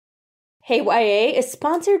Hey YA is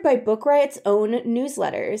sponsored by Book Riot's own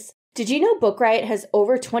newsletters. Did you know Book Riot has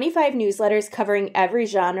over 25 newsletters covering every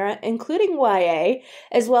genre, including YA,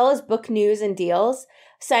 as well as book news and deals?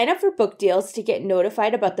 Sign up for book deals to get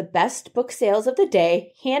notified about the best book sales of the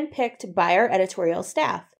day, handpicked by our editorial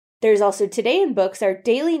staff. There's also Today in Books, our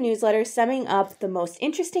daily newsletter summing up the most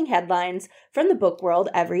interesting headlines from the book world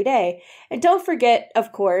every day. And don't forget,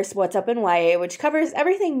 of course, What's Up in YA, which covers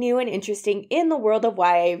everything new and interesting in the world of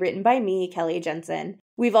YA, written by me, Kelly Jensen.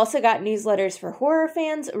 We've also got newsletters for horror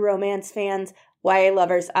fans, romance fans, YA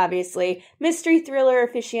lovers, obviously, mystery thriller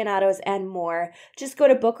aficionados, and more. Just go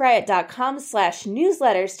to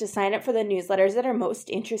bookriot.com/newsletters to sign up for the newsletters that are most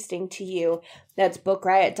interesting to you. That's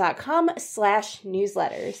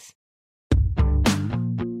bookriot.com/newsletters.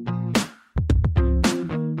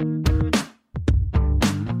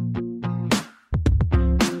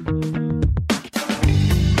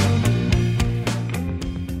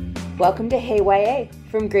 Welcome to Hey YA.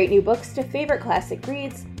 From great new books to favorite classic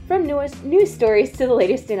reads, from newest news stories to the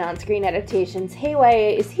latest in on-screen adaptations, Hey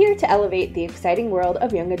YA is here to elevate the exciting world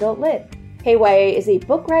of young adult lit. Hey YA is a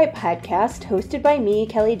Book Riot podcast hosted by me,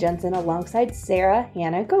 Kelly Jensen, alongside Sarah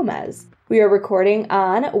Hannah Gomez. We are recording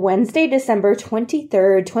on Wednesday, December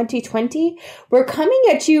 23rd, 2020. We're coming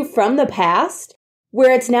at you from the past,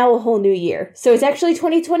 where it's now a whole new year. So it's actually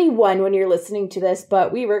 2021 when you're listening to this,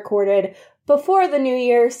 but we recorded before the new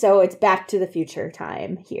year, so it's Back to the Future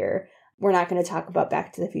time here. We're not going to talk about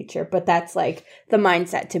Back to the Future, but that's like the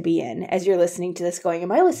mindset to be in as you're listening to this going,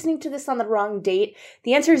 am I listening to this on the wrong date?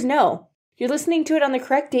 The answer is no. You're listening to it on the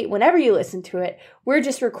correct date whenever you listen to it. We're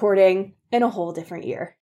just recording in a whole different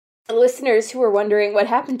year. Listeners who are wondering what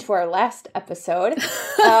happened to our last episode,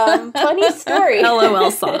 funny story.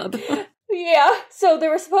 LOL sob. Yeah, so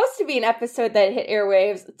there was supposed to be an episode that hit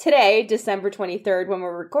airwaves today, December 23rd, when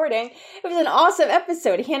we're recording. It was an awesome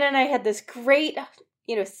episode. Hannah and I had this great,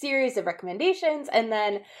 series of recommendations, and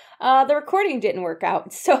then the recording didn't work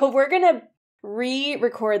out. So we're going to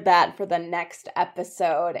re-record that for the next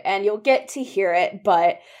episode, and you'll get to hear it.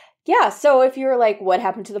 But yeah, so if you're like, what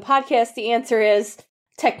happened to the podcast? The answer is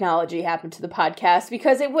technology happened to the podcast,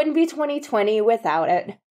 because it wouldn't be 2020 without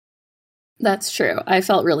it. That's true. I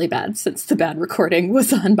felt really bad since the bad recording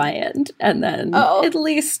was on my end. And then at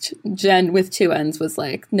least Jen with two N's was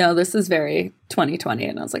like, no, this is very 2020.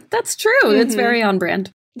 And I was like, that's true. Mm-hmm. It's very on brand.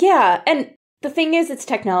 Yeah. And the thing is, it's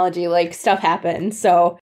technology. Like, stuff happens.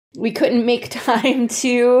 So we couldn't make time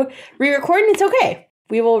to re-record, and it's okay.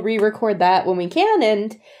 We will re-record that when we can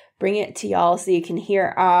and bring it to y'all so you can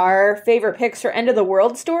hear our favorite picks for end of the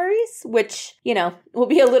world stories, which, will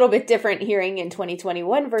be a little bit different hearing in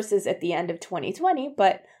 2021 versus at the end of 2020,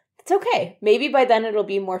 but it's okay. Maybe by then it'll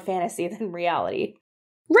be more fantasy than reality.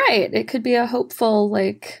 Right. It could be a hopeful,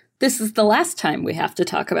 this is the last time we have to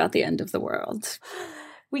talk about the end of the world.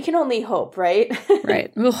 We can only hope, right?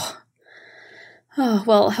 Right. Ugh. Oh,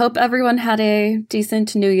 well, hope everyone had a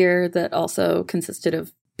decent new year that also consisted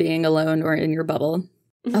of being alone or in your bubble.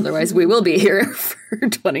 Otherwise, we will be here for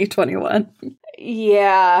 2021.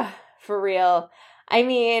 Yeah, for real. I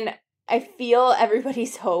mean, I feel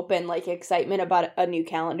everybody's hope and excitement about a new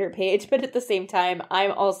calendar page, but at the same time,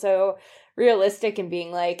 I'm also realistic in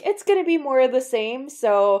being like, it's going to be more of the same.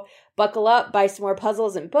 So buckle up, buy some more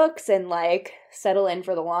puzzles and books, and settle in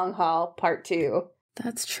for the long haul. Part 2.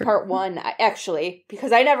 That's true. Part 1, actually,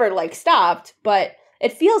 because I never stopped, but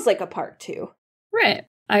it feels like a part 2. Right.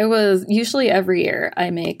 Usually every year I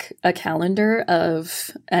make a calendar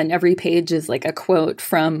and every page is a quote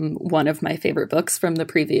from one of my favorite books from the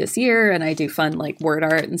previous year. And I do fun word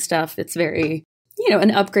art and stuff. It's very,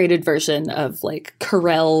 an upgraded version of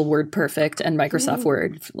Corel WordPerfect and Microsoft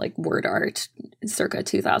Word, word art circa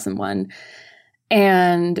 2001.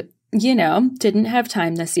 And didn't have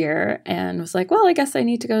time this year and was like, well, I guess I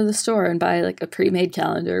need to go to the store and buy a pre-made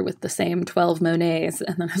calendar with the same 12 Monets.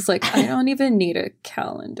 And then I was like, I don't even need a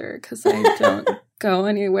calendar because I don't go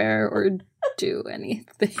anywhere or do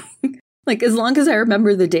anything. As long as I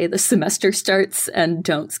remember the day the semester starts and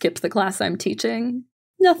don't skip the class I'm teaching,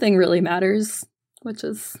 nothing really matters, which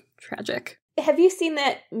is tragic. Have you seen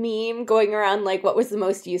that meme going around, what was the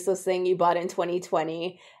most useless thing you bought in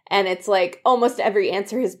 2020? And it's almost every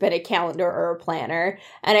answer has been a calendar or a planner.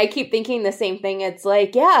 And I keep thinking the same thing. It's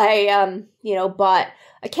I bought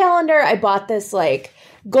a calendar. I bought this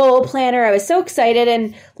goal planner. I was so excited.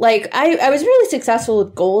 And I was really successful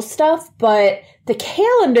with goal stuff. But the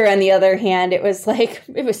calendar, on the other hand, it was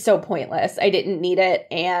it was so pointless. I didn't need it.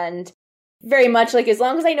 And very much as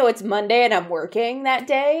long as I know it's Monday and I'm working that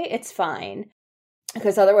day, it's fine.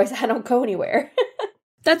 Because otherwise I don't go anywhere.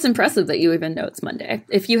 That's impressive that you even know it's Monday.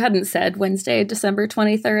 If you hadn't said Wednesday, December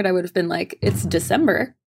 23rd, I would have been like, it's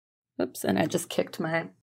December. Oops, and I just kicked my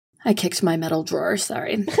metal drawer,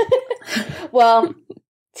 sorry. Well,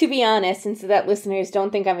 to be honest, and so that listeners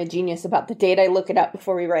don't think I'm a genius about the date, I look it up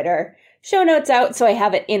before we write our show notes out, so I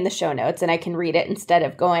have it in the show notes and I can read it instead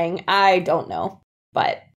of going, I don't know.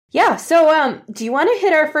 But yeah, so do you want to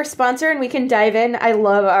hit our first sponsor and we can dive in? I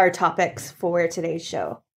love our topics for today's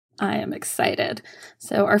show. I am excited.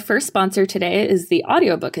 So our first sponsor today is the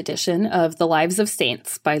audiobook edition of The Lives of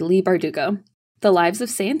Saints by Leigh Bardugo. The Lives of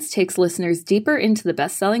Saints takes listeners deeper into the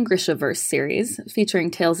best-selling Grishaverse series, featuring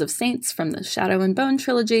tales of saints from the Shadow and Bone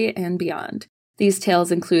trilogy and beyond. These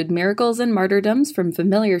tales include miracles and martyrdoms from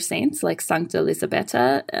familiar saints like Sancta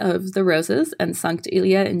Elisabetta of the Roses and Sanct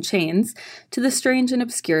Ilia in Chains, to the strange and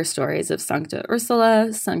obscure stories of Sancta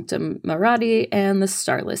Ursula, Sancta Maradi, and the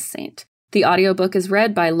Starless Saint. The audiobook is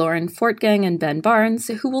read by Lauren Fortgang and Ben Barnes,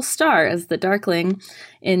 who will star as the Darkling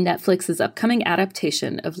in Netflix's upcoming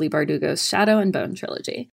adaptation of Leigh Bardugo's Shadow and Bone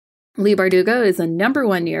trilogy. Leigh Bardugo is a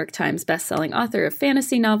 #1 New York Times bestselling author of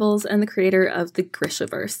fantasy novels and the creator of the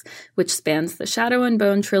Grishaverse, which spans the Shadow and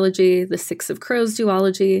Bone trilogy, the Six of Crows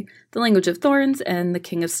duology, the Language of Thorns, and the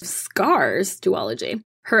King of Scars duology.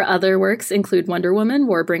 Her other works include Wonder Woman,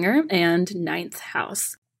 Warbringer, and Ninth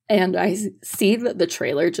House. And I see that the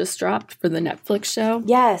trailer just dropped for the Netflix show.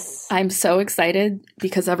 Yes. I'm so excited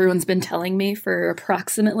because everyone's been telling me for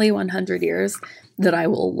approximately 100 years that I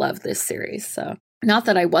will love this series. So, not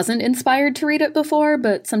that I wasn't inspired to read it before,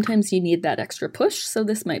 but sometimes you need that extra push, so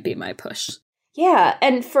this might be my push. Yeah,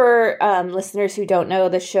 and for listeners who don't know,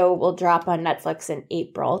 the show will drop on Netflix in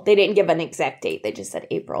April. They didn't give an exact date, they just said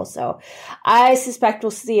April. So I suspect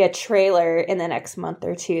we'll see a trailer in the next month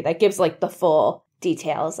or two that gives like the full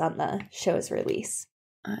details on the show's release.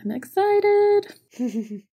 I'm excited.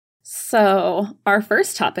 So our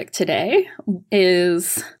first topic today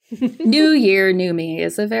is New Year, New Me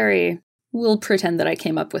is a very, we'll pretend that I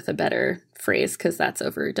came up with a better phrase because that's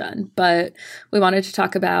overdone. But we wanted to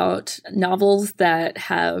talk about novels that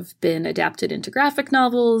have been adapted into graphic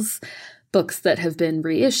novels, books that have been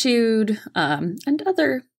reissued, and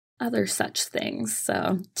other such things.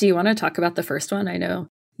 So do you want to talk about the first one? I know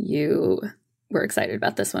you were excited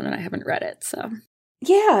about this one and I haven't read it, so.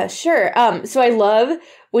 Yeah, sure. So I love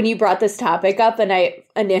when you brought this topic up and I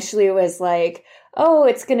initially was like, oh,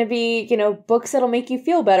 it's going to be, books that'll make you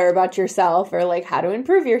feel better about yourself or like how to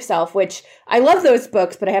improve yourself, which I love those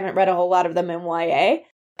books, but I haven't read a whole lot of them in YA.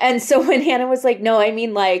 And so when Hannah was like, no, I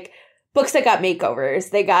mean like books that got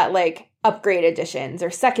makeovers, they got like upgrade editions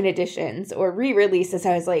or second editions or re-releases,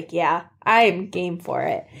 I was like, yeah, I'm game for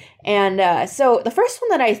it. And so the first one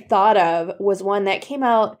that I thought of was one that came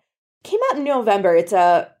out in November. It's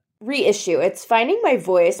a reissue. It's Finding My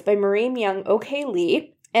Voice by Marie Myung Ok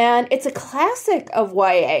Lee. And it's a classic of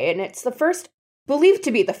YA, and it's the first, believed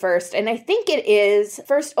to be the first, and I think it is,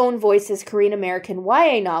 first Own Voices Korean American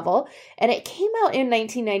YA novel, and it came out in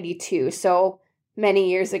 1992, so many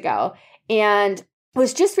years ago, and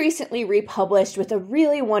was just recently republished with a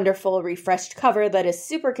really wonderful refreshed cover that is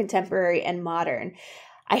super contemporary and modern.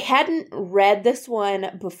 I hadn't read this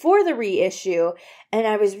one before the reissue, and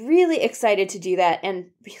I was really excited to do that and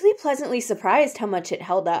really pleasantly surprised how much it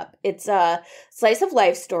held up. It's a slice of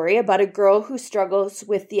life story about a girl who struggles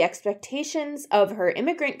with the expectations of her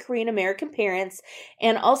immigrant Korean American parents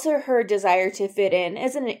and also her desire to fit in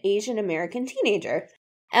as an Asian American teenager.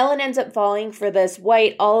 Ellen ends up falling for this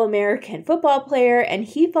white all-American football player, and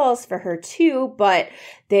he falls for her too, but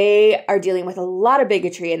they are dealing with a lot of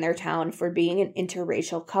bigotry in their town for being an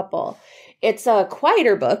interracial couple. It's a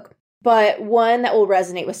quieter book, but one that will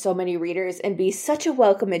resonate with so many readers and be such a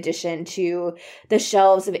welcome addition to the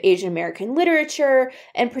shelves of Asian American literature,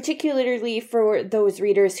 and particularly for those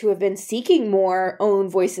readers who have been seeking more own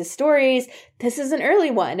voices stories. This is an early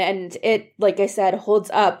one, and it, like I said, holds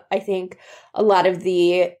up. I think a lot of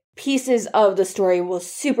the pieces of the story will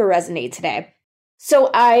super resonate today. So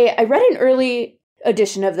I read an early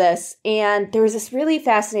edition of this, and there was this really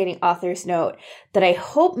fascinating author's note that I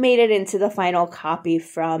hope made it into the final copy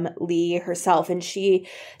from Lee herself, and she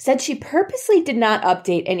said she purposely did not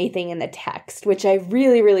update anything in the text, which I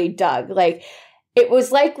really, really dug. Like, it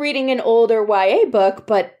was like reading an older YA book,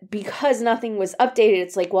 but because nothing was updated,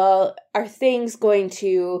 it's like, well, are things going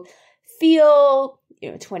to feel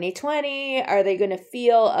 2020? Are they going to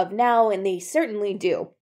feel of now? And they certainly do.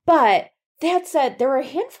 But that said, there were a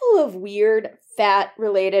handful of weird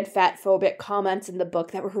fat-related, fat-phobic comments in the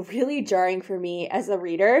book that were really jarring for me as a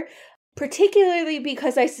reader, particularly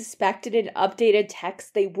because I suspected in updated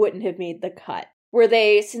text they wouldn't have made the cut. Were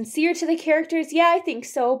they sincere to the characters? Yeah, I think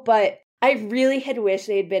so, but I really had wished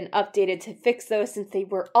they had been updated to fix those since they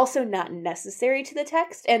were also not necessary to the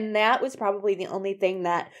text. And that was probably the only thing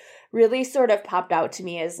that really sort of popped out to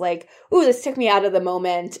me as like, ooh, this took me out of the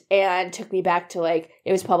moment and took me back to like,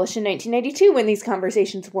 it was published in 1992 when these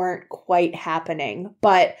conversations weren't quite happening.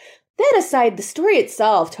 But that aside, the story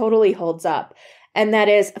itself totally holds up. And that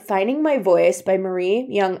is Finding My Voice by Marie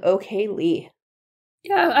Young-Ok Lee.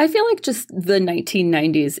 Yeah, I feel like just the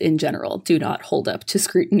 1990s in general do not hold up to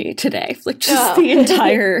scrutiny today. Like just the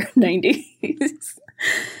entire 90s.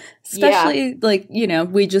 Especially like, you know,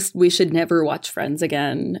 we should never watch Friends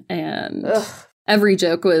again. And every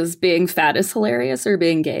joke was being fat is hilarious or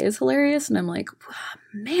being gay is hilarious. And I'm like,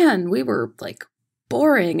 man, we were like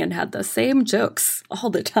boring and had the same jokes all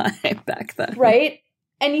the time back then. Right?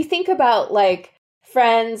 And you think about like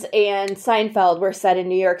Friends and Seinfeld were set in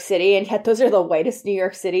New York City, and yet those are the whitest New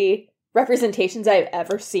York City representations I've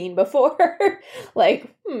ever seen before.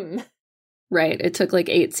 Like, Right. It took like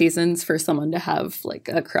 8 seasons for someone to have like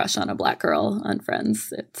a crush on a black girl on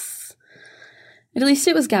Friends. At least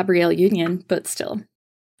it was Gabrielle Union, but still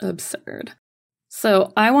absurd.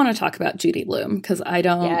 So I want to talk about Judy Blume because I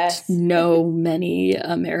don't know many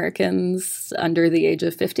Americans under the age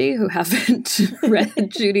of 50 who haven't read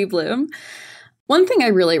Judy Blume. One thing I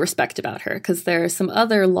really respect about her, because there are some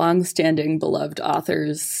other longstanding beloved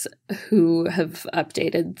authors who have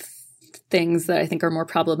updated things that I think are more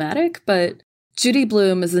problematic, but Judy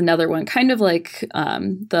Blume is another one, kind of like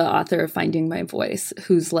the author of Finding My Voice,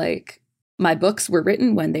 who's like, my books were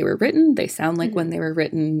written when they were written. They sound like when they were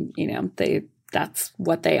written, you know, that's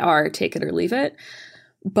what they are, take it or leave it.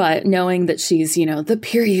 But knowing that she's, you know, the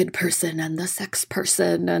period person and the sex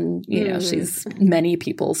person and, you know, she's many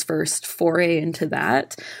people's first foray into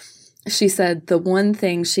that, she said the one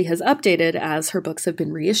thing she has updated as her books have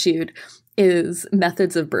been reissued is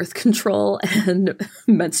methods of birth control and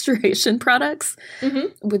menstruation products,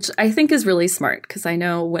 which I think is really smart because I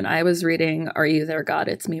know when I was reading Are You There, God?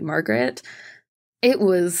 It's Me, Margaret, it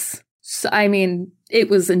was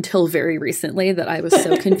until very recently that I was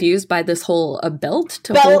so confused by this whole a belt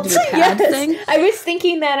to hold your pad thing. I was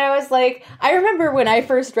thinking that. I was like, I remember when I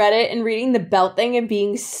first read it and reading the belt thing and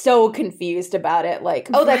being so confused about it. Like,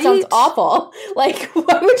 oh, that sounds awful. Like,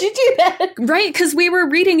 why would you do that? Right, because we were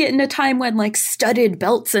reading it in a time when like studded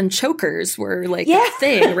belts and chokers were like a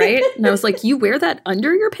thing, right? And I was like, you wear that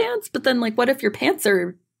under your pants? But then like, what if your pants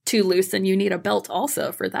are too loose and you need a belt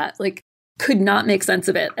also for that? Like, could not make sense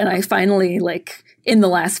of it. And I finally, like, in the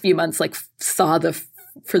last few months, like, saw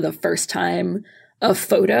for the first time a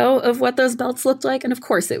photo of what those belts looked like. And of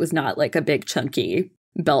course, it was not like a big chunky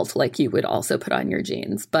belt like you would also put on your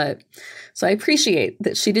jeans. But so I appreciate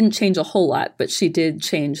that she didn't change a whole lot, but she did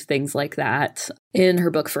change things like that. In her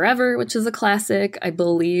book Forever, which is a classic, I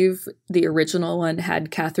believe the original one had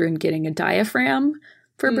Catherine getting a diaphragm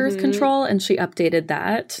for birth control, and she updated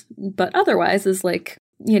that. But otherwise is like,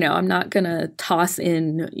 you know, I'm not going to toss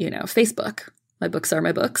in, you know, Facebook. My books are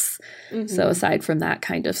my books. So aside from that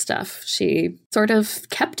kind of stuff, she sort of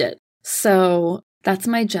kept it. So that's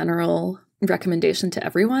my general recommendation to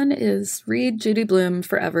everyone is read Judy Blume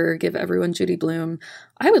forever. Give everyone Judy Blume.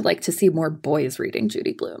 I would like to see more boys reading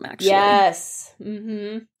Judy Blume, actually. Yes.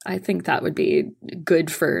 I think that would be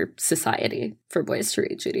good for society, for boys to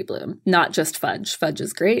read Judy Blume. Not just Fudge. Fudge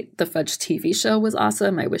is great. The Fudge TV show was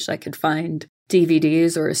awesome. I wish I could find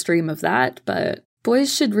DVDs or a stream of that, but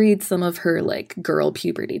boys should read some of her like girl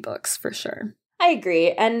puberty books for sure. I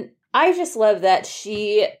agree. And I just love that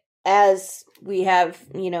she, as we have,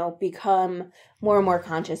 you know, become more and more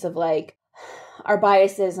conscious of like our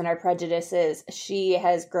biases and our prejudices, she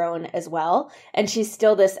has grown as well. And she's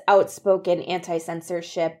still this outspoken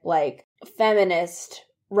anti-censorship, like feminist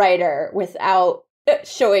writer without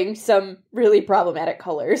showing some really problematic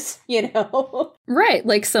colors, you know? Right.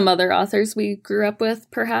 Like some other authors we grew up with,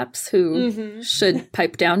 perhaps, who should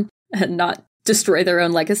pipe down and not destroy their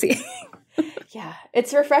own legacy. Yeah.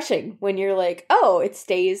 It's refreshing when you're like, oh, it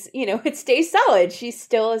stays solid. She's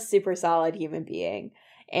still a super solid human being.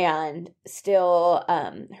 And still,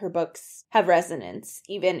 her books have resonance,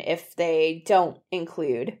 even if they don't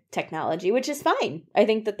include technology, which is fine. I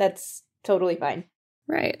think that that's totally fine.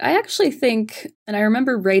 Right. I actually think, and I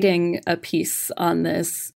remember writing a piece on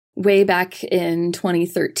this way back in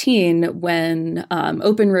 2013 when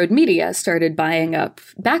Open Road Media started buying up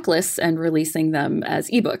backlists and releasing them as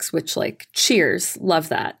ebooks, which like cheers, love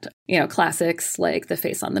that. You know, classics like The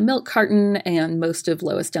Face on the Milk Carton and most of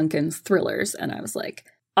Lois Duncan's thrillers. And I was like,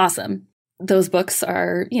 awesome. Those books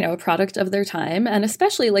are, you know, a product of their time. And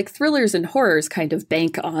especially like thrillers and horrors kind of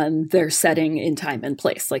bank on their setting in time and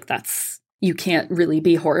place. Like that's you can't really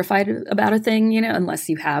be horrified about a thing, unless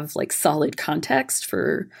you have like solid context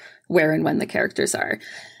for where and when the characters are.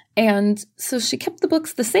 And so she kept the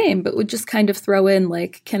books the same, but would just kind of throw in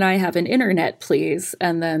like, can I have an internet, please?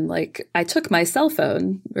 And then like, I took my cell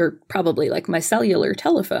phone, or probably like my cellular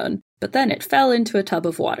telephone, but then it fell into a tub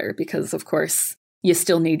of water because, of course, you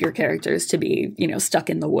still need your characters to be, stuck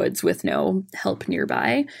in the woods with no help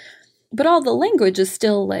nearby. But all the language is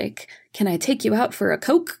still like, can I take you out for a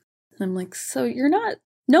Coke? And I'm like, so you're not,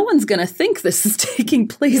 no one's going to think this is taking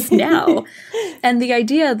place now. And the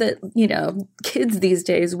idea that, kids these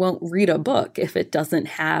days won't read a book if it doesn't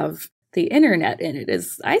have the internet in it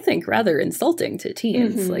is, I think, rather insulting to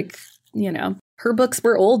teens. Like, her books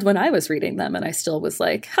were old when I was reading them, and I still was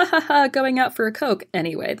like, ha ha ha, going out for a Coke.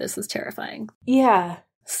 Anyway, this is terrifying. Yeah.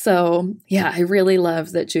 So, yeah, I really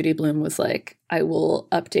love that Judy Blume was like, I will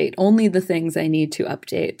update only the things I need to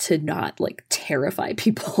update to not like terrify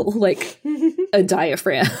people, like a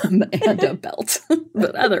diaphragm and a belt.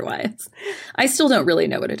 But otherwise, I still don't really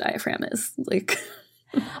know what a diaphragm is. Like,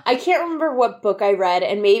 I can't remember what book I read,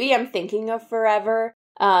 and maybe I'm thinking of Forever.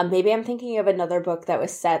 Maybe I'm thinking of another book that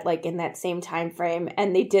was set like in that same time frame,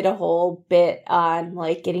 and they did a whole bit on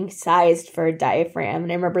like getting sized for a diaphragm.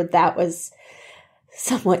 And I remember that was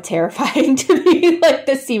somewhat terrifying to me. Like,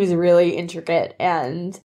 this seems really intricate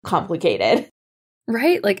and complicated.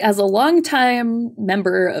 Right? Like, as a longtime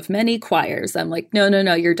member of many choirs, I'm like, no,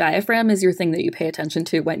 your diaphragm is your thing that you pay attention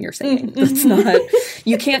to when you're singing. That's not,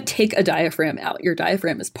 you can't take a diaphragm out. Your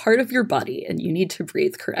diaphragm is part of your body, and you need to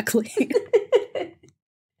breathe correctly.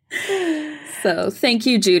 So, thank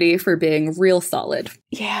you, Judy, for being real solid.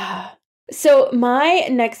 Yeah. So my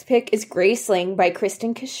next pick is Graceling by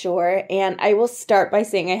Kristen Kishore, and I will start by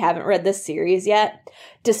saying I haven't read this series yet.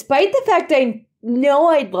 Despite the fact I know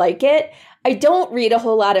I'd like it, I don't read a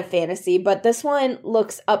whole lot of fantasy, but this one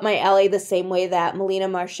looks up my alley the same way that Melina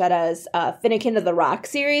Marchetta's Finnegan of the Rock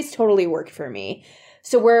series totally worked for me.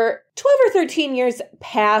 So we're 12 or 13 years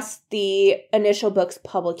past the initial book's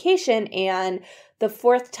publication, and the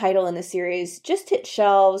fourth title in the series just hit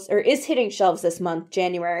shelves, or is hitting shelves this month,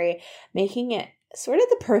 January, making it sort of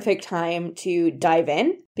the perfect time to dive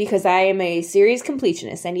in, because I am a series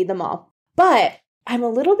completionist. I need them all. But I'm a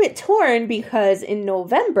little bit torn because in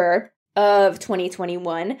November of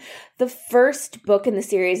 2021, the first book in the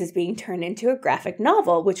series is being turned into a graphic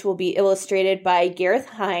novel, which will be illustrated by Gareth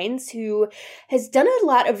Hines, who has done a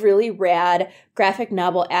lot of really rad graphic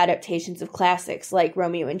novel adaptations of classics like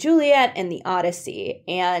Romeo and Juliet and The Odyssey.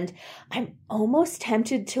 And I'm almost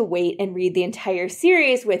tempted to wait and read the entire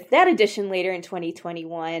series with that edition later in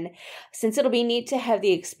 2021, since it'll be neat to have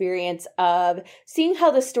the experience of seeing how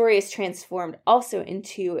the story is transformed also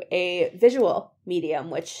into a visual medium,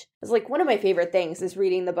 which is like one of my favorite things, is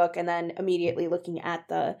reading the book and then immediately looking at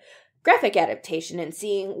the graphic adaptation and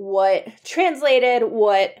seeing what translated,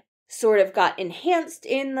 what sort of got enhanced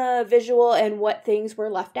in the visual, and what things were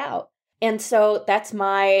left out. And so that's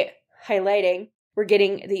my highlighting. We're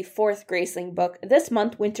getting the fourth Graceling book this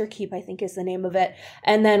month. Winterkeep, I think, is the name of it.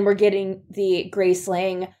 And then we're getting the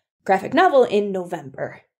Graceling graphic novel in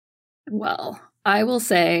November. Well, I will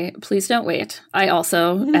say, please don't wait. I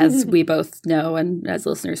also, as we both know, and as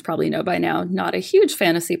listeners probably know by now, not a huge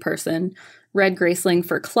fantasy person. Read Graceling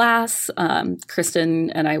for class. Kristen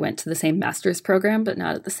and I went to the same master's program, but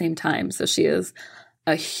not at the same time. So she is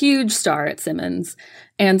a huge star at Simmons.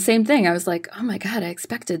 And same thing. I was like, oh my God, I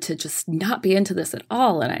expected to just not be into this at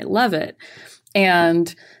all. And I love it.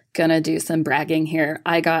 And gonna do some bragging here.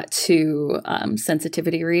 I got to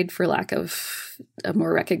sensitivity read, for lack of a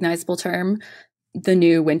more recognizable term, the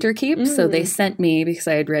new Winterkeep. So they sent me, because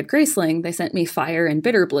I had read Graceling, they sent me Fire and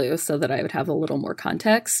Bitterblue so that I would have a little more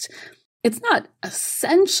context. It's not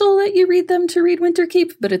essential that you read them to read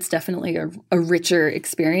Winterkeep, but it's definitely a richer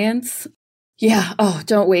experience. Yeah. Oh,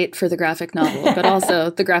 don't wait for the graphic novel. But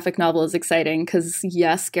also the graphic novel is exciting because,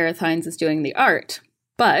 yes, Gareth Hines is doing the art,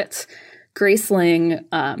 but Graceling,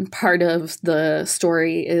 part of the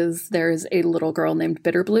story is there's a little girl named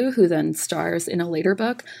Bitterblue who then stars in a later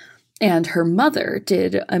book. And her mother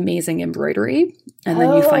did amazing embroidery. And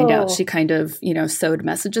then you find out she kind of, sewed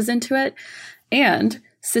messages into it. And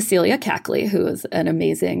Cecilia Cackley, who is an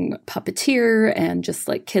amazing puppeteer and just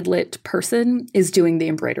like kidlit person, is doing the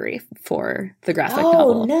embroidery for the graphic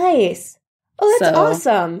novel. Oh, nice. Oh, that's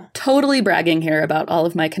awesome. Totally bragging here about all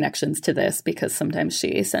of my connections to this, because sometimes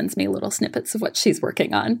she sends me little snippets of what she's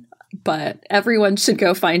working on. But everyone should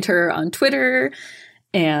go find her on Twitter.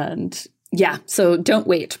 And yeah, so don't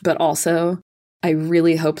wait. But also, I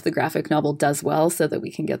really hope the graphic novel does well so that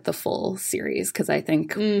we can get the full series, because I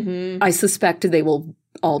think, I suspect they will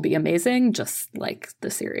all be amazing, just like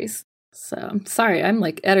the series. So sorry, I'm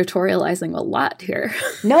like editorializing a lot here.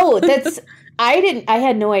 No, I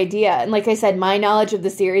had no idea. And like I said, my knowledge of the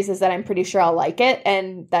series is that I'm pretty sure I'll like it,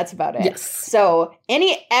 and that's about it. Yes. So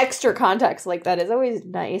any extra context like that is always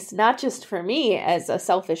nice, not just for me as a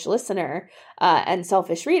selfish listener and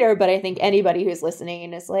selfish reader, but I think anybody who's listening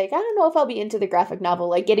and is like, I don't know if I'll be into the graphic novel,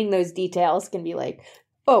 like getting those details can be like,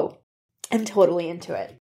 oh, I'm totally into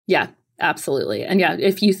it. Yeah. Absolutely. And yeah,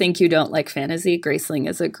 if you think you don't like fantasy, Graceling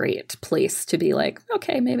is a great place to be like,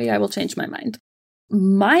 okay, maybe I will change my mind.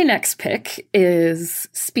 My next pick is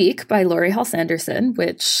Speak by Laurie Hall Sanderson,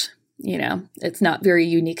 which, you know, it's not very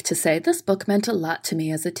unique to say this book meant a lot to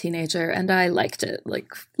me as a teenager and I liked it.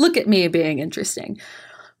 Like, look at me being interesting.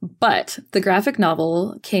 But the graphic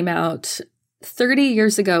novel came out 30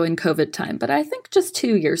 years ago in COVID time, but I think just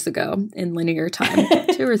 2 years ago in linear time,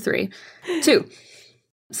 2 or 3, 2.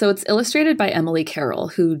 So it's illustrated by Emily Carroll,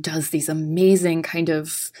 who does these amazing kind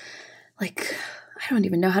of, like, I don't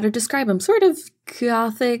even know how to describe them, sort of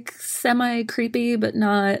gothic, semi-creepy, but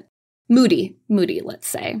not moody, let's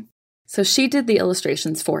say. So she did the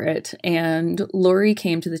illustrations for it, and Laurie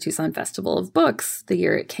came to the Tucson Festival of Books the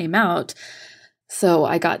year it came out. So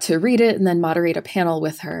I got to read it and then moderate a panel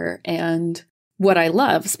with her, and what I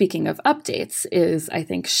love, speaking of updates, is I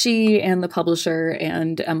think she and the publisher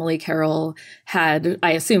and Emily Carroll had,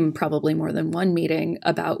 I assume, probably more than one meeting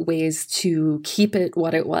about ways to keep it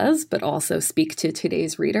what it was, but also speak to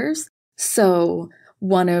today's readers. So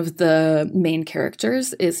one of the main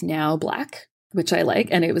characters is now Black, which I like.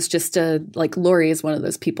 And it was just Laurie is one of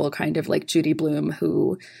those people kind of like Judy Blume,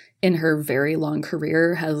 who in her very long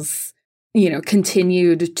career has, you know,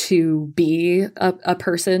 continued to be a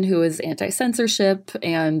person who is anti-censorship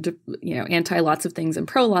and, you know, anti lots of things and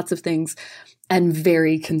pro lots of things and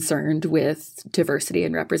very concerned with diversity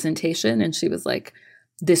and representation. And she was like,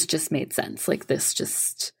 this just made sense. Like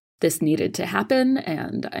this needed to happen.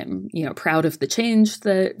 And I'm, you know, proud of the change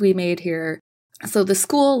that we made here. So the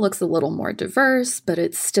school looks a little more diverse, but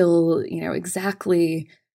it's still, you know, exactly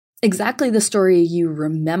the story you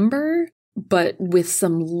remember, but with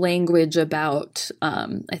some language about,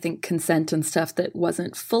 I think, consent and stuff that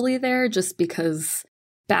wasn't fully there, just because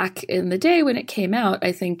back in the day when it came out,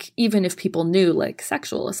 I think even if people knew, like,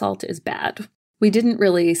 sexual assault is bad, we didn't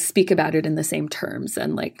really speak about it in the same terms.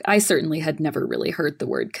 And, like, I certainly had never really heard the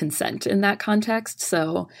word consent in that context.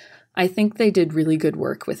 So I think they did really good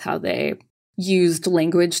work with how they used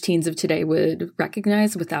language teens of today would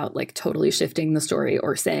recognize without, like, totally shifting the story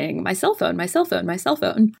or saying, my cell phone, my cell phone, my cell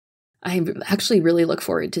phone. I actually really look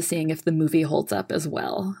forward to seeing if the movie holds up as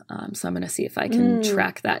well. So I'm going to see if I can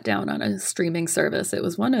track that down on a streaming service. It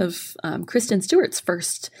was one of Kristen Stewart's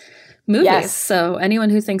first movies. Yes. So anyone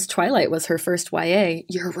who thinks Twilight was her first YA,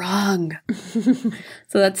 you're wrong.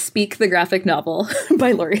 So that's Speak, the graphic novel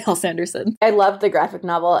by Laurie Hall Sanderson. I loved the graphic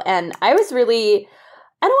novel, and I was really,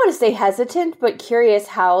 I don't want to say hesitant, but curious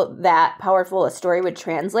how that powerful a story would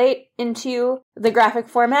translate into the graphic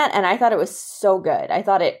format. And I thought it was so good. I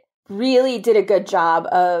thought it really did a good job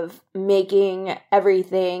of making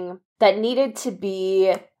everything that needed to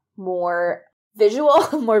be more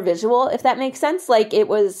visual, if that makes sense. Like, it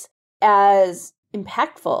was as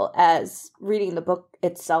impactful as reading the book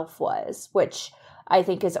itself was, which I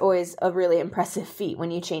think is always a really impressive feat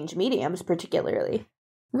when you change mediums, particularly.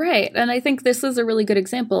 Right. And I think this is a really good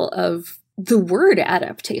example of the word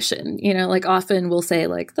adaptation. You know, like, often we'll say,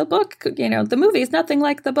 like, the book, you know, the movie is nothing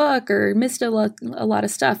like the book or missed a lot of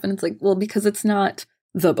stuff. And it's like, well, because it's not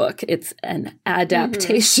the book, it's an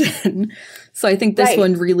adaptation. Mm-hmm. So I think this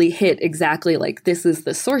one really hit exactly, like, this is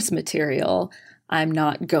the source material. I'm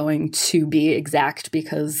not going to be exact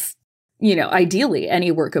because, you know, ideally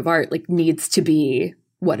any work of art, like, needs to be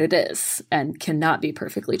what it is and cannot be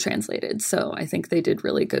perfectly translated. So I think they did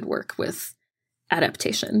really good work with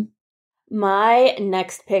adaptation. My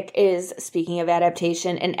next pick is, speaking of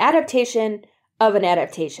adaptation, an adaptation of an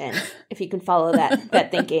adaptation, if you can follow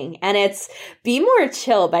that thinking. And it's Be More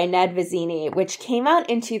Chill by Ned Vizzini, which came out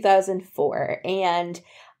in 2004. And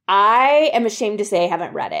I am ashamed to say I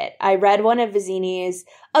haven't read it. I read one of Vizzini's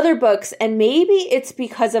other books, and maybe it's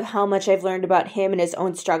because of how much I've learned about him and his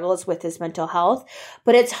own struggles with his mental health.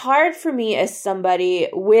 But it's hard for me as somebody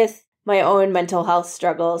with my own mental health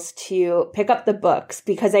struggles to pick up the books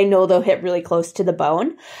because I know they'll hit really close to the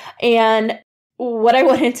bone. And what I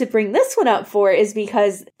wanted to bring this one up for is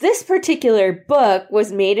because this particular book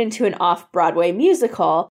was made into an off-Broadway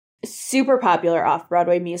musical, super popular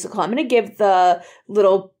off-Broadway musical. I'm going to give the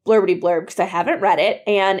little blurby blurb because I haven't read it.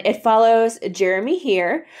 And it follows Jeremy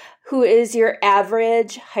here, who is your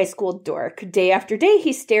average high school dork. Day after day,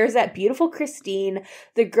 he stares at beautiful Christine,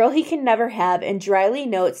 the girl he can never have, and dryly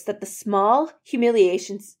notes that the small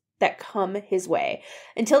humiliations that come his way,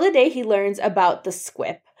 until the day he learns about the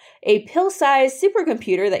Squip, a pill-sized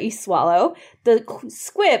supercomputer that you swallow. The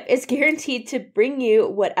Squip is guaranteed to bring you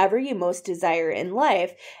whatever you most desire in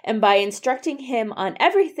life, and by instructing him on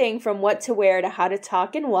everything from what to wear to how to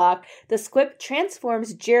talk and walk, the Squip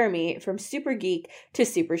transforms Jeremy from super geek to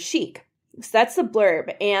super chic. So that's the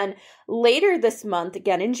blurb. And later this month,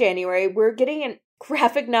 again in January, we're getting a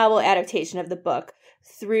graphic novel adaptation of the book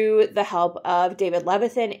through the help of David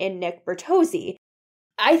Levithan and Nick Bertozzi.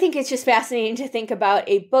 I think it's just fascinating to think about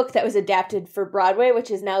a book that was adapted for Broadway, which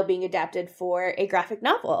is now being adapted for a graphic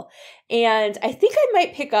novel. And I think I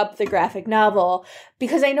might pick up the graphic novel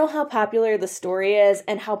because I know how popular the story is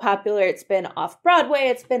and how popular it's been off Broadway.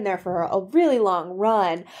 It's been there for a really long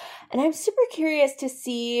run. And I'm super curious to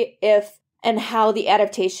see if and how the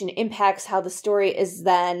adaptation impacts how the story is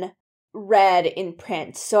then read in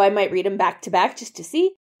print. So I might read them back to back just to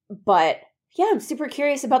see. But yeah, I'm super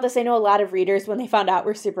curious about this. I know a lot of readers, when they found out,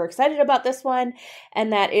 were super excited about this one.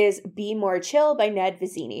 And that is Be More Chill by Ned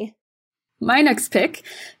Vizzini. My next pick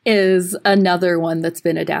is another one that's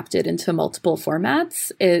been adapted into multiple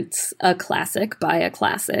formats. It's a classic by a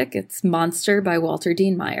classic. It's Monster by Walter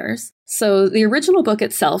Dean Myers. So the original book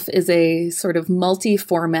itself is a sort of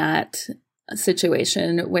multi-format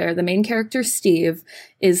situation where the main character, Steve,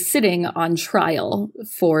 is sitting on trial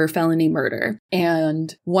for felony murder.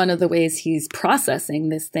 And one of the ways he's processing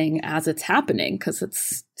this thing as it's happening, because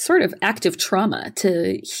it's sort of active trauma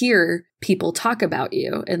to hear people talk about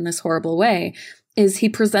you in this horrible way, is he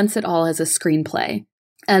presents it all as a screenplay.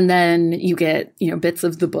 And then you get, bits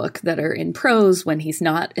of the book that are in prose when he's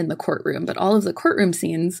not in the courtroom, but all of the courtroom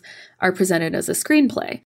scenes are presented as a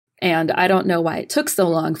screenplay. And I don't know why it took so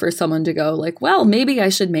long for someone to go like, well, maybe I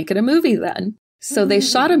should make it a movie then. So they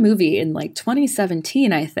shot a movie in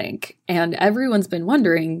 2017, I think. And everyone's been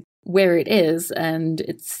wondering where it is. And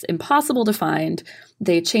it's impossible to find.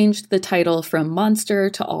 They changed the title from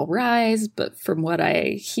Monster to All Rise. But from what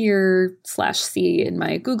I hear/see in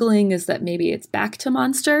my Googling is that maybe it's back to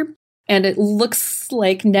Monster. And it looks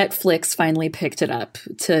like Netflix finally picked it up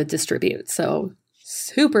to distribute. So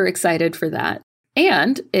super excited for that.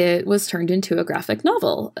 And it was turned into a graphic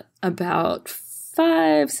novel about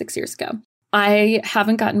 5-6 years ago. I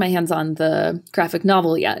haven't gotten my hands on the graphic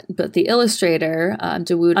novel yet, but the illustrator,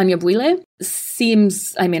 Dawood Anyabwile,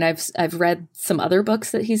 seems, I've read some other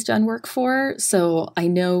books that he's done work for, so I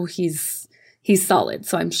know he's solid,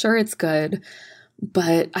 so I'm sure it's good.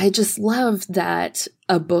 But I just love that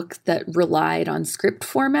a book that relied on script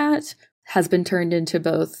format has been turned into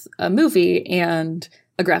both a movie and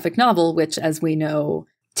a graphic novel, which, as we know,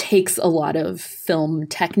 takes a lot of film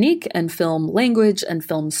technique and film language and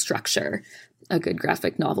film structure. A good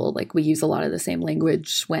graphic novel, we use a lot of the same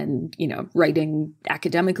language when, writing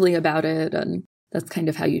academically about it. And that's kind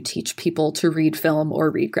of how you teach people to read film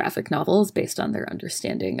or read graphic novels, based on their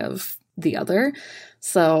understanding of the other.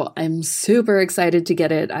 So I'm super excited to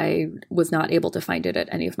get it. I was not able to find it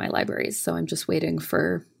at any of my libraries, so I'm just waiting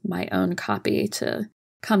for my own copy to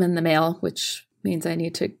come in the mail, which means I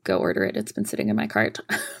need to go order it. It's been sitting in my cart.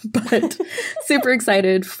 But super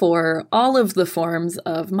excited for all of the forms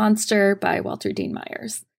of Monster by Walter Dean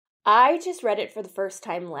Myers. I just read it for the first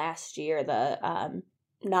time last year, the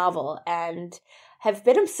novel, and have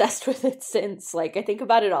been obsessed with it since. I think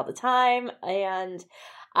about it all the time, and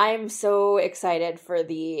I'm so excited for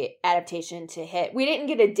the adaptation to hit. We didn't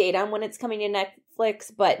get a date on when it's coming to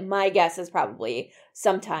Netflix, but my guess is probably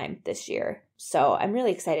sometime this year. So I'm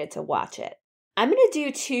really excited to watch it. I'm going to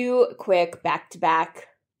do 2 quick back-to-back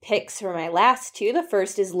picks for my last 2. The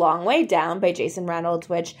first is Long Way Down by Jason Reynolds,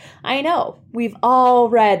 which I know we've all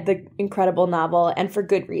read the incredible novel, and for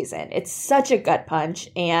good reason. It's such a gut punch,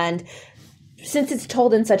 and since it's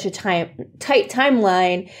told in such a tight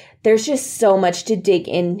timeline, there's just so much to dig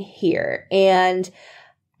in here. And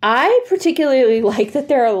I particularly like that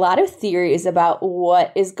there are a lot of theories about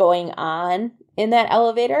what is going on in that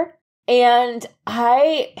elevator. And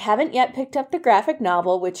I haven't yet picked up the graphic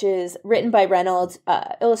novel, which is written by Reynolds,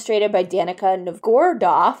 illustrated by Danica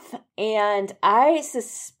Novgorodov. And I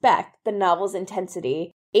suspect the novel's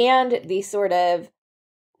intensity and the sort of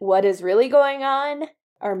what is really going on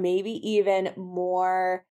are maybe even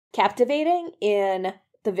more captivating in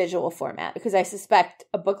the visual format, because I suspect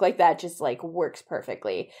a book like that just works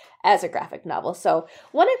perfectly as a graphic novel. So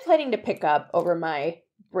one I'm planning to pick up over my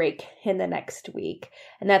break in the next week,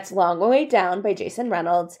 and that's Long Way Down by Jason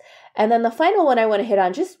Reynolds. And then the final one I want to hit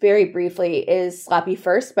on just very briefly is Sloppy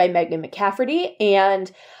First by Megan McCafferty.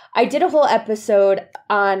 And I did a whole episode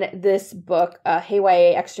on this book, Hey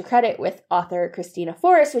YA Extra Credit, with author Christina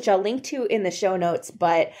Forrest, which I'll link to in the show notes.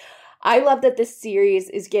 But I love that this series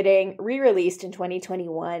is getting re-released in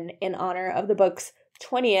 2021 in honor of the book's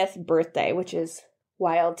 20th birthday, which is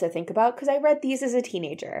wild to think about because I read these as a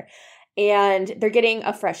teenager. And they're getting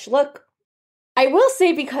a fresh look. I will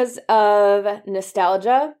say, because of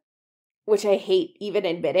nostalgia, which I hate even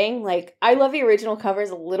admitting, like, I love the original covers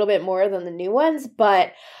a little bit more than the new ones,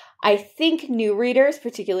 but I think new readers,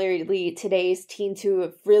 particularly today's teens who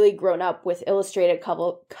have really grown up with illustrated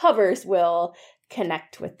covers, will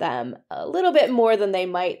connect with them a little bit more than they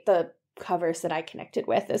might the covers that I connected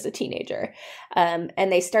with as a teenager. And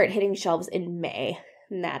they start hitting shelves in May,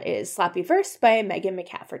 and that is Sloppy Verse by Megan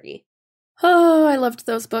McCafferty. Oh, I loved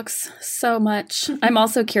those books so much. I'm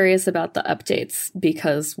also curious about the updates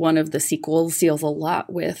because one of the sequels deals a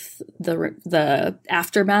lot with the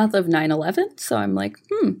aftermath of 9/11. So I'm like,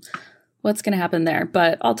 what's going to happen there?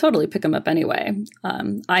 But I'll totally pick them up anyway.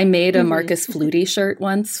 I made a Marcus Flutie shirt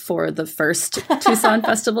once for the first Tucson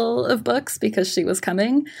Festival of Books because she was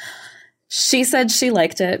coming. She said she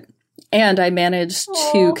liked it. And I managed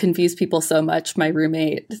to confuse people so much. My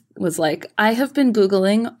roommate was like, I have been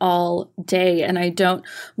Googling all day and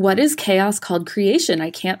what is Chaos Called Creation? I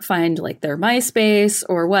can't find like their MySpace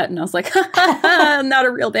or what. And I was like, I'm not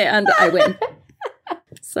a real band. I win.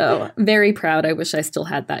 So very proud. I wish I still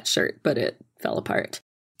had that shirt, but it fell apart.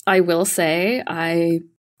 I will say I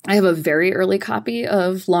have a very early copy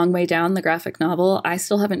of Long Way Down, the graphic novel. I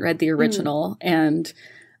still haven't read the original. And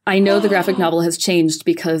I know the graphic novel has changed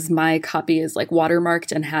because my copy is like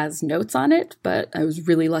watermarked and has notes on it, but I was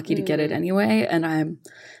really lucky to get it anyway. And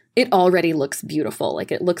it already looks beautiful.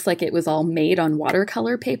 Like it looks like it was all made on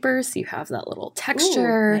watercolor paper. So you have that little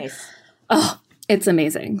texture. Ooh, nice. Oh, it's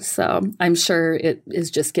amazing. So I'm sure it is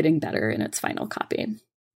just getting better in its final copy.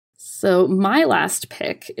 So my last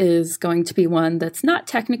pick is going to be one that's not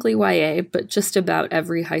technically YA, but just about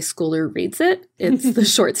every high schooler reads it. It's the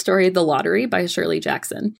short story The Lottery by Shirley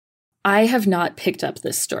Jackson. I have not picked up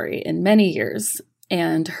this story in many years,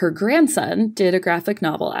 and her grandson did a graphic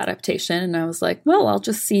novel adaptation, and I was like, well, I'll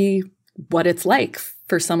just see what it's like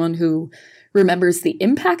for someone who remembers the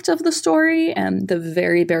impact of the story and the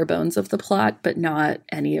very bare bones of the plot, but not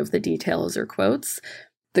any of the details or quotes.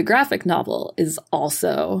 The graphic novel is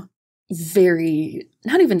also very,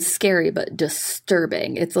 not even scary, but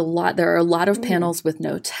disturbing. It's a lot. There are a lot of panels with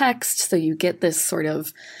no text. So you get this sort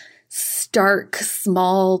of stark,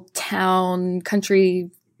 small town,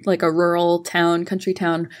 country, like a rural town, country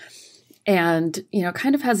town. And,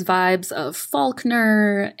 kind of has vibes of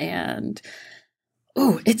Faulkner. And,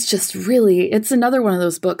 it's just really, it's another one of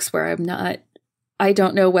those books where I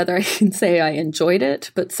don't know whether I can say I enjoyed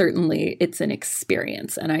it, but certainly it's an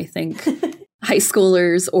experience. And I think high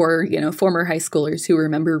schoolers or, former high schoolers who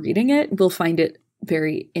remember reading it will find it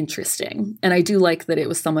very interesting. And I do like that it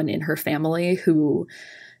was someone in her family who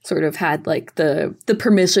sort of had like the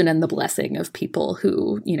permission and the blessing of people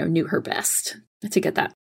who, knew her best to get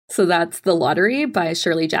that. So that's The Lottery by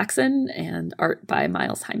Shirley Jackson and art by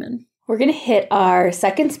Miles Hyman. We're going to hit our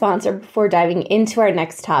second sponsor before diving into our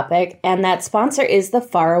next topic, and that sponsor is the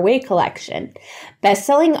Faraway Collection.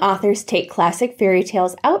 Best-selling authors take classic fairy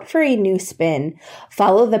tales out for a new spin.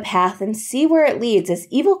 Follow the path and see where it leads as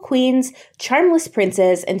evil queens, charmless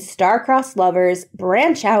princes, and star-crossed lovers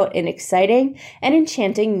branch out in exciting and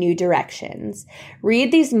enchanting new directions.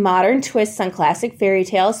 Read these modern twists on classic fairy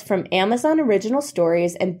tales from Amazon Original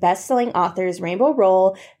Stories and best-selling authors Rainbow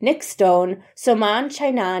Rowell, Nick Stone, Soman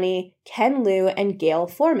Chainani, Ken Liu, and Gail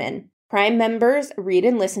Foreman. Prime members read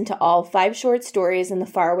and listen to all 5 short stories in the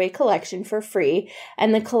Faraway Collection for free,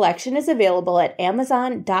 and the collection is available at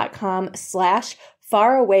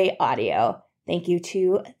amazon.com/farawayaudio. Thank you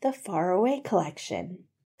to the Faraway Collection.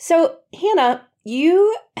 So, Hannah,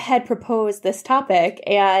 you had proposed this topic,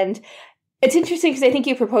 and it's interesting because I think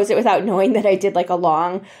you proposed it without knowing that I did like a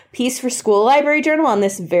long piece for School Library Journal on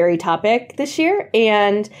this very topic this year.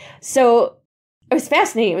 And so it was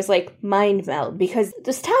fascinating. It was like mind meld because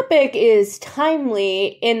this topic is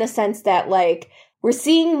timely in the sense that like we're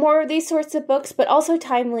seeing more of these sorts of books, but also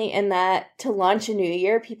timely in that to launch a new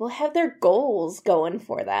year, people have their goals going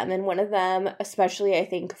for them. And one of them, especially I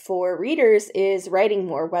think for readers, is writing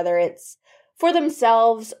more, whether it's for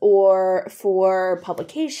themselves or for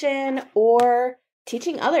publication or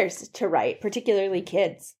teaching others to write, particularly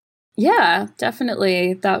kids. Yeah,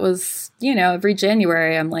 definitely. That was, every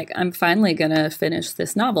January, I'm like, I'm finally going to finish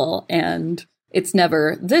this novel. And it's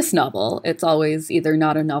never this novel. It's always either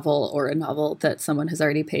not a novel or a novel that someone has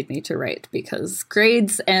already paid me to write because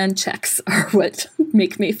grades and checks are what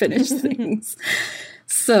make me finish things.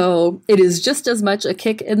 So it is just as much a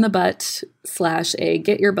kick in the butt / a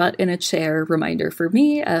get your butt in a chair reminder for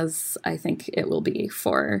me as I think it will be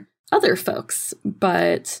for other folks.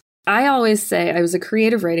 But I always say I was a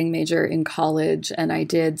creative writing major in college, and I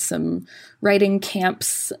did some writing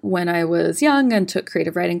camps when I was young and took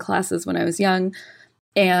creative writing classes when I was young.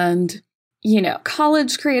 And,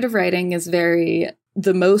 college creative writing is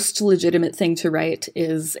the most legitimate thing to write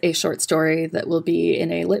is a short story that will be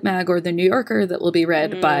in a Lit Mag or the New Yorker that will be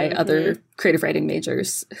read by other creative writing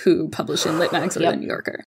majors who publish in Lit Mags or the New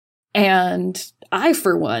Yorker. And I,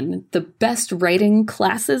 for one, the best writing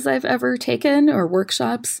classes I've ever taken or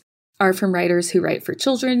workshops are from writers who write for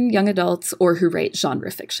children, young adults, or who write genre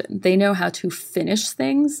fiction. They know how to finish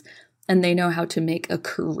things, and they know how to make a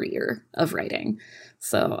career of writing.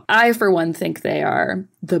 So I, for one, think they are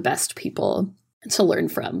the best people to learn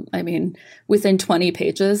from. I mean, within 20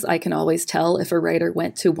 pages, I can always tell if a writer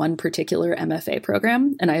went to one particular MFA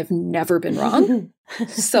program, and I have never been wrong.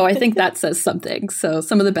 So I think that says something. So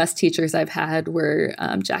some of the best teachers I've had were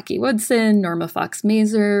Jackie Woodson, Norma Fox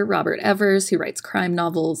Mazer, Robert Evers, who writes crime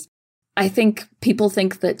novels. I think people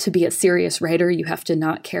think that to be a serious writer, you have to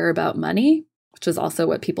not care about money, which is also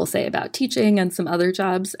what people say about teaching and some other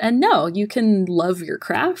jobs. And no, you can love your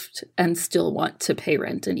craft and still want to pay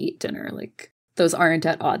rent and eat dinner. Like, those aren't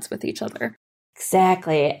at odds with each other.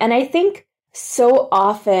 Exactly. And I think so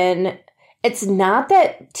often it's not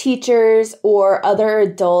that teachers or other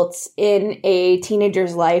adults in a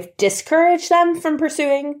teenager's life discourage them from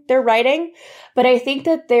pursuing their writing, but I think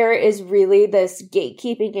that there is really this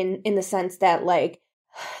gatekeeping in the sense that, like,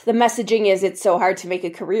 the messaging is it's so hard to make a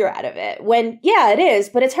career out of it. When, yeah, it is,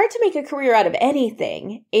 but it's hard to make a career out of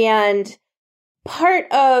anything. And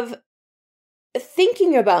part of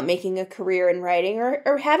thinking about making a career in writing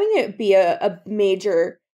or having it be a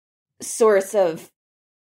major source of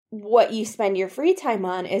what you spend your free time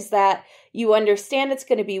on is that you understand it's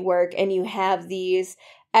going to be work and you have these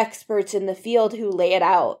experts in the field who lay it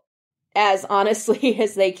out as honestly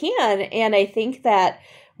as they can. And I think that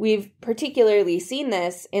we've particularly seen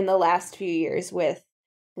this in the last few years with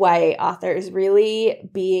YA authors really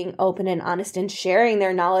being open and honest and sharing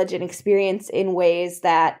their knowledge and experience in ways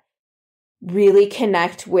that really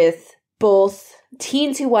connect with both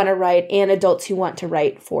teens who want to write and adults who want to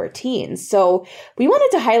write for teens. So we wanted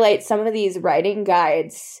to highlight some of these writing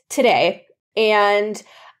guides today. And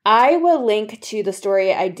I will link to the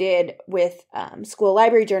story I did with School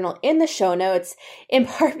Library Journal in the show notes, in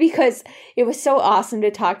part because it was so awesome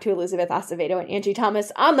to talk to Elizabeth Acevedo and Angie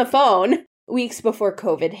Thomas on the phone weeks before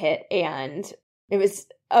COVID hit. And it was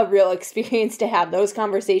a real experience to have those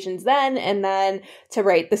conversations then, and then to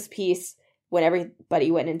write this piece when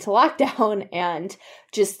everybody went into lockdown, and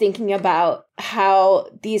just thinking about how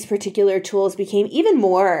these particular tools became even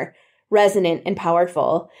more resonant and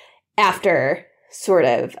powerful after sort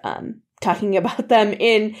of talking about them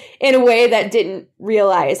in a way that didn't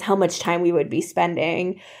realize how much time we would be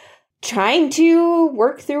spending trying to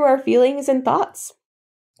work through our feelings and thoughts.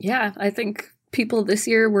 Yeah, I think people this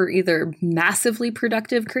year were either massively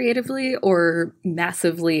productive creatively or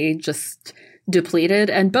massively just depleted,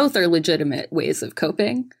 and both are legitimate ways of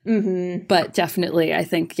coping. Mm-hmm. But definitely, I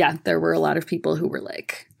think, there were a lot of people who were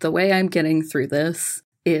like, the way I'm getting through this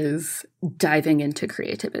is diving into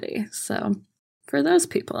creativity. So for those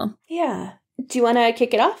people. Yeah. Do you want to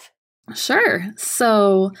kick it off? Sure.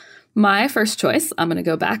 So my first choice, I'm going to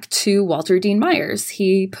go back to Walter Dean Myers.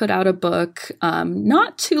 He put out a book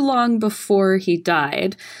not too long before he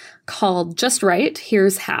died called Just Right,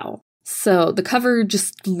 Here's How. So the cover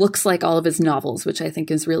just looks like all of his novels, which I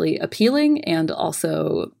think is really appealing and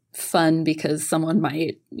also fun because someone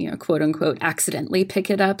might, quote unquote, accidentally pick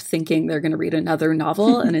it up thinking they're going to read another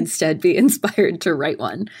novel and instead be inspired to write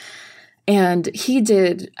one. And he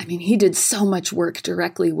did so much work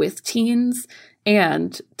directly with teens,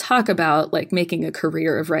 and talk about like making a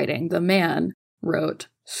career of writing. The man wrote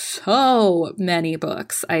so many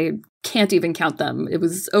books. I can't even count them. It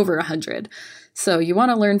was over 100. So you want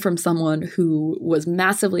to learn from someone who was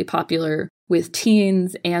massively popular with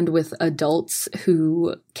teens and with adults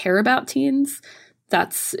who care about teens.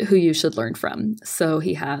 That's who you should learn from. So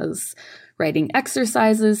he has writing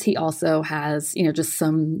exercises. He also has, just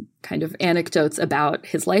some kind of anecdotes about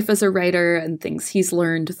his life as a writer and things he's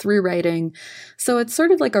learned through writing. So it's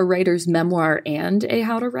sort of like a writer's memoir and a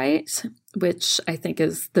how to write, which I think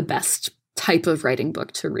is the best type of writing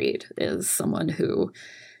book to read, is someone who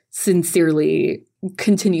sincerely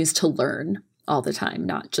continues to learn all the time,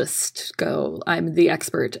 not just go, I'm the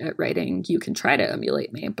expert at writing, you can try to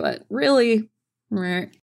emulate me, but really, meh.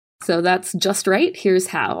 So that's Just Right, Here's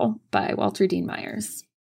How by Walter Dean Myers.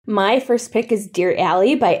 My first pick is Dear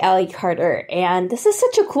Allie by Allie Carter, and this is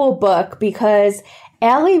such a cool book because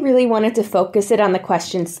Allie really wanted to focus it on the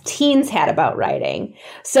questions teens had about writing.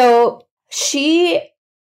 So she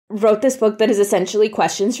wrote this book that is essentially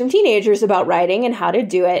questions from teenagers about writing and how to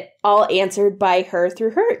do it, all answered by her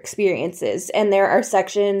through her experiences. And there are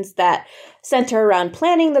sections that center around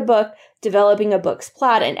planning the book, developing a book's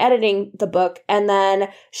plot, and editing the book. And then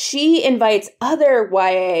she invites other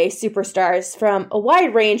YA superstars from a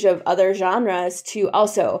wide range of other genres to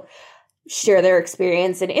also share their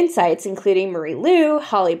experience and insights, including Marie Lu,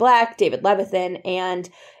 Holly Black, David Levithan, and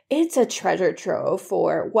it's a treasure trove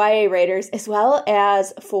for YA writers as well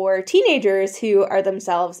as for teenagers who are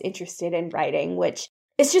themselves interested in writing, which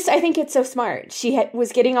is just, I think it's so smart. She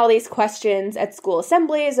was getting all these questions at school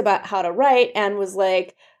assemblies about how to write and was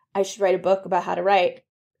like, I should write a book about how to write,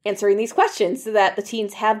 answering these questions so that the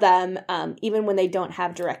teens have them, even when they don't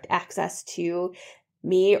have direct access to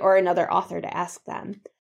me or another author to ask them.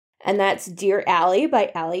 And that's Dear Allie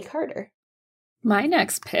by Allie Carter. My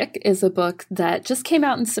next pick is a book that just came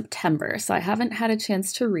out in September, so I haven't had a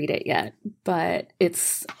chance to read it yet, but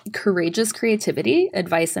it's Courageous Creativity,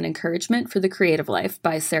 Advice and Encouragement for the Creative Life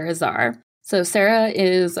by Sarah Zarr. So Sarah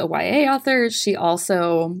is a YA author. She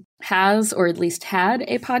also has, or at least had,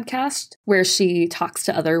 a podcast where she talks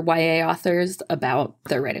to other YA authors about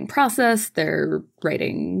their writing process, their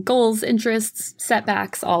writing goals, interests,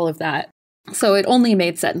 setbacks, all of that. So it only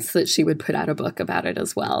made sense that she would put out a book about it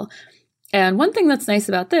as well. And one thing that's nice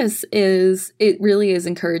about this is it really is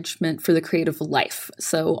encouragement for the creative life.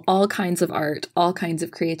 So all kinds of art, all kinds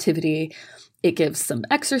of creativity. It gives some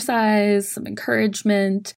exercise, some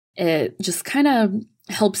encouragement. It just kind of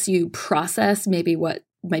helps you process maybe what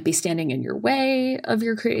might be standing in your way of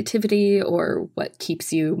your creativity or what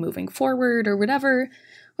keeps you moving forward or whatever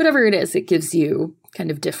it is. It gives you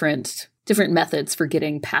kind of different methods for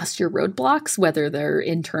getting past your roadblocks, whether they're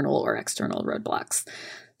internal or external roadblocks.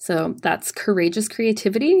 So that's Courageous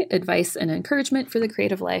Creativity, Advice and Encouragement for the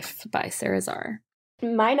Creative Life by Sarah Zarr.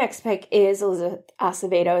 My next pick is Elizabeth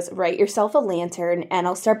Acevedo's Write Yourself a Lantern, and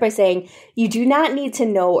I'll start by saying you do not need to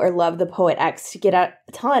know or love the Poet X to get a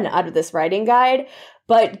ton out of this writing guide,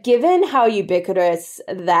 but given how ubiquitous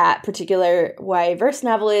that particular YA verse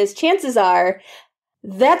novel is, chances are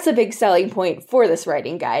that's a big selling point for this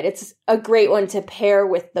writing guide. It's a great one to pair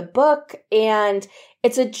with the book, and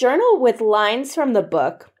it's a journal with lines from the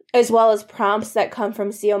book, as well as prompts that come from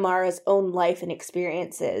Xiomara's own life and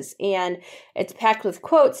experiences. And it's packed with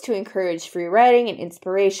quotes to encourage free writing and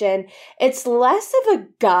inspiration. It's less of a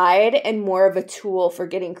guide and more of a tool for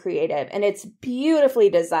getting creative, and it's beautifully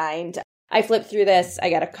designed. I flipped through this, I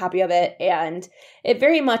got a copy of it, and it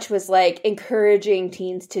very much was like encouraging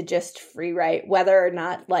teens to just free write, whether or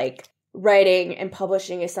not like writing and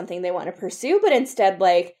publishing is something they want to pursue, but instead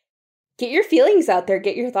like get your feelings out there,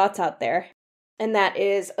 get your thoughts out there. And that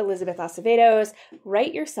is Elizabeth Acevedo's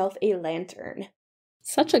Write Yourself a Lantern.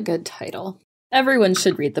 Such a good title. Everyone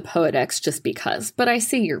should read The Poet X just because, but I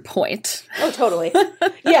see your point. Oh, totally.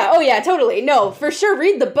 Yeah, totally. No, for sure,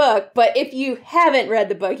 read the book, but if you haven't read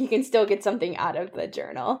the book, you can still get something out of the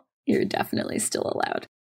journal. You're definitely still allowed.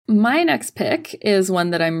 My next pick is one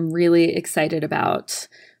that I'm really excited about,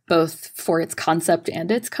 both for its concept and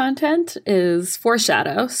its content, is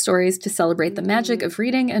Foreshadow, Stories to Celebrate the Magic of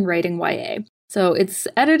Reading and Writing YA. So it's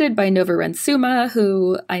edited by Nova Rensuma,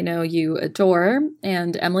 who I know you adore,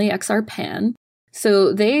 and Emily XR Pan.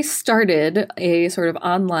 So they started a sort of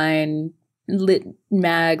online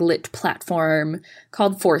lit platform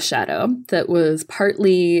called Foreshadow that was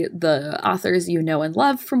partly the authors you know and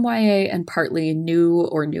love from YA and partly new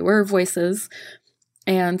or newer voices.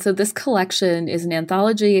 And so this collection is an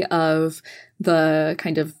anthology of the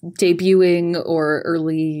kind of debuting or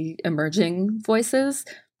early emerging voices.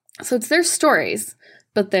 So it's their stories,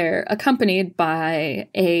 but they're accompanied by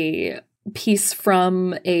a piece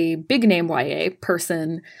from a big name YA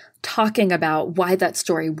person talking about why that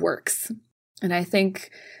story works. And I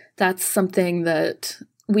think that's something that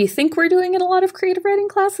we think we're doing in a lot of creative writing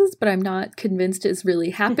classes, but I'm not convinced is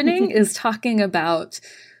really happening, is talking about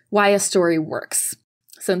why a story works.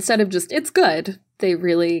 So instead of just, it's good, they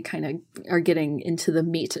really kind of are getting into the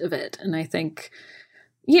meat of it. And I think,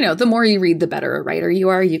 the more you read, the better a writer you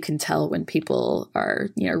are. You can tell when people are,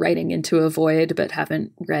 writing into a void but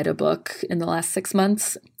haven't read a book in the last 6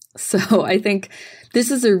 months. So I think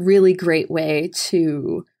this is a really great way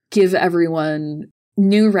to give everyone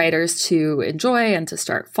new writers to enjoy and to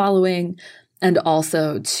start following, and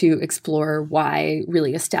also to explore why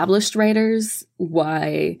really established writers,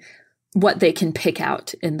 what they can pick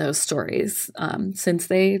out in those stories, since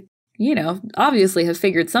they obviously have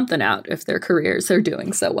figured something out if their careers are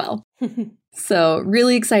doing so well. So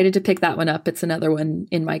really excited to pick that one up. It's another one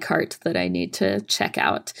in my cart that I need to check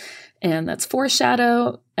out. And that's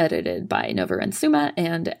Foreshadow, edited by Nova Rensuma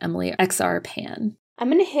and Emily X.R. Pan. I'm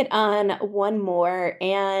going to hit on one more,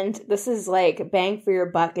 and this is like bang for your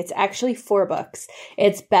buck. It's actually 4 books.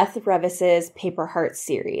 It's Beth Revis's Paper Hearts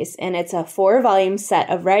series, and it's a 4-volume set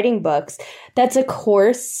of writing books that's a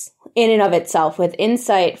course in and of itself with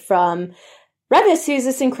insight from Revis, who's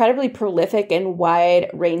this incredibly prolific and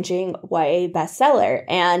wide-ranging YA bestseller.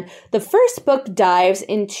 And the first book dives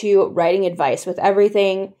into writing advice with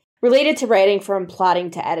everything related to writing from plotting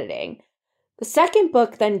to editing. The second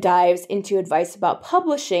book then dives into advice about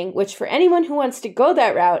publishing, which for anyone who wants to go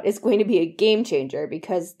that route is going to be a game changer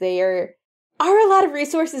because there are a lot of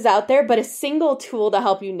resources out there, but a single tool to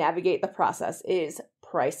help you navigate the process is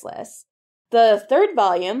priceless. The third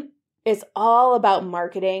volume is all about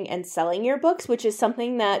marketing and selling your books, which is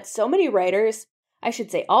something that so many writers, I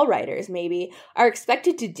should say all writers maybe, are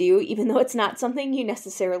expected to do, even though it's not something you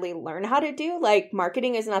necessarily learn how to do. Like,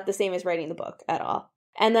 marketing is not the same as writing the book at all.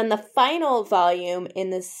 And then the final volume in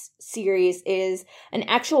this series is an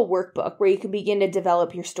actual workbook where you can begin to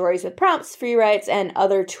develop your stories with prompts, free writes, and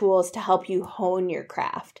other tools to help you hone your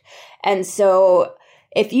craft. And so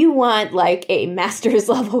if you want like a master's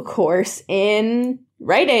level course in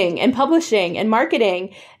writing and publishing and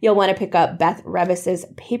marketing, you'll want to pick up Beth Revis's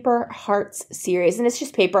Paper Hearts series. And it's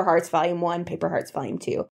just Paper Hearts Volume 1, Paper Hearts Volume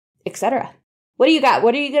 2, etc. What do you got?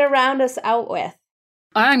 What are you going to round us out with?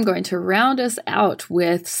 I'm going to round us out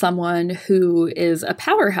with someone who is a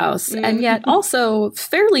powerhouse and yet also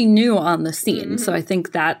fairly new on the scene. So I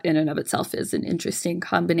think that in and of itself is an interesting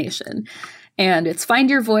combination. And it's Find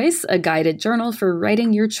Your Voice, a guided journal for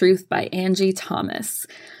writing your truth by Angie Thomas.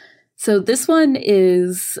 So this one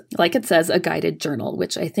is, like it says, a guided journal,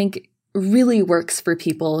 which I think really works for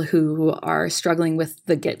people who are struggling with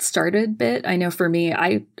the get started bit. I know for me,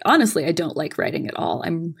 I don't like writing at all.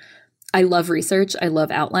 I love research, I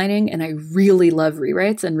love outlining, and I really love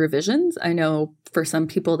rewrites and revisions. I know for some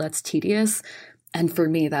people that's tedious, and for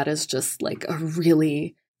me that is just like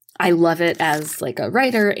I love it as like a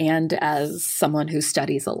writer and as someone who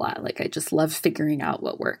studies a lot. Like I just love figuring out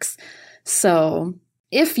what works. So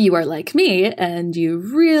if you are like me and you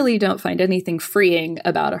really don't find anything freeing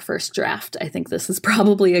about a first draft, I think this is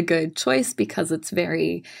probably a good choice because it's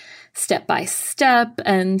very step by step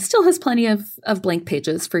and still has plenty of blank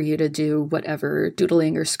pages for you to do whatever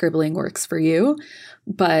doodling or scribbling works for you.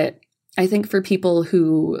 But I think for people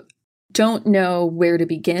who don't know where to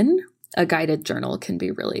begin, a guided journal can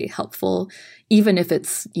be really helpful, even if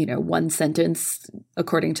it's, one sentence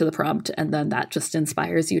according to the prompt, and then that just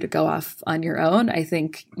inspires you to go off on your own. I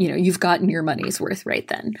think, you've gotten your money's worth right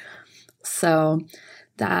then. So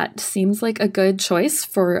that seems like a good choice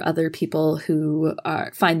for other people who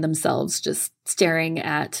find themselves just staring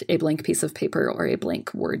at a blank piece of paper or a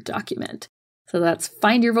blank Word document. So that's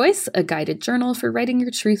Find Your Voice, a guided journal for writing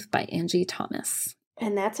your truth by Angie Thomas.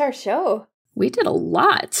 And that's our show. We did a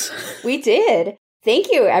lot. We did.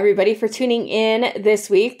 Thank you, everybody, for tuning in this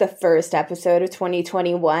week, the first episode of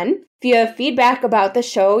 2021. If you have feedback about the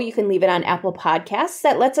show, you can leave it on Apple Podcasts.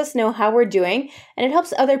 That lets us know how we're doing, and it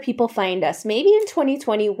helps other people find us. Maybe in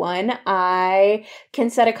 2021, I can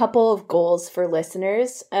set a couple of goals for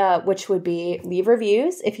listeners, which would be leave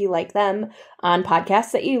reviews if you like them on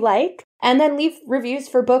podcasts that you like, and then leave reviews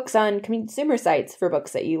for books on consumer sites for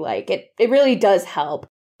books that you like. It really does help.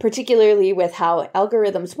 Particularly with how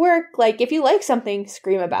algorithms work. Like, if you like something,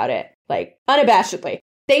 scream about it, like, unabashedly.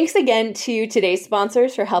 Thanks again to today's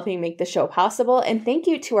sponsors for helping make the show possible, and thank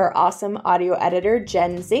you to our awesome audio editor,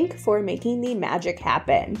 Jen Zink, for making the magic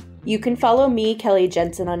happen. You can follow me, Kelly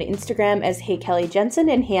Jensen, on Instagram as Hey Kelly Jensen,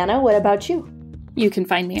 and Hannah, what about you? You can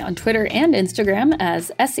find me on Twitter and Instagram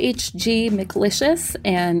as SHGMcLicious,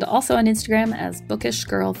 and also on Instagram as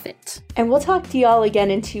BookishGirlFit. And we'll talk to y'all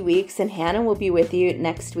again in 2 weeks, and Hannah will be with you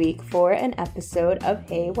next week for an episode of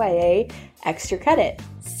Hey YA Extra Credit.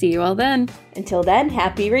 See you all then. Until then,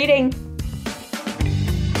 happy reading!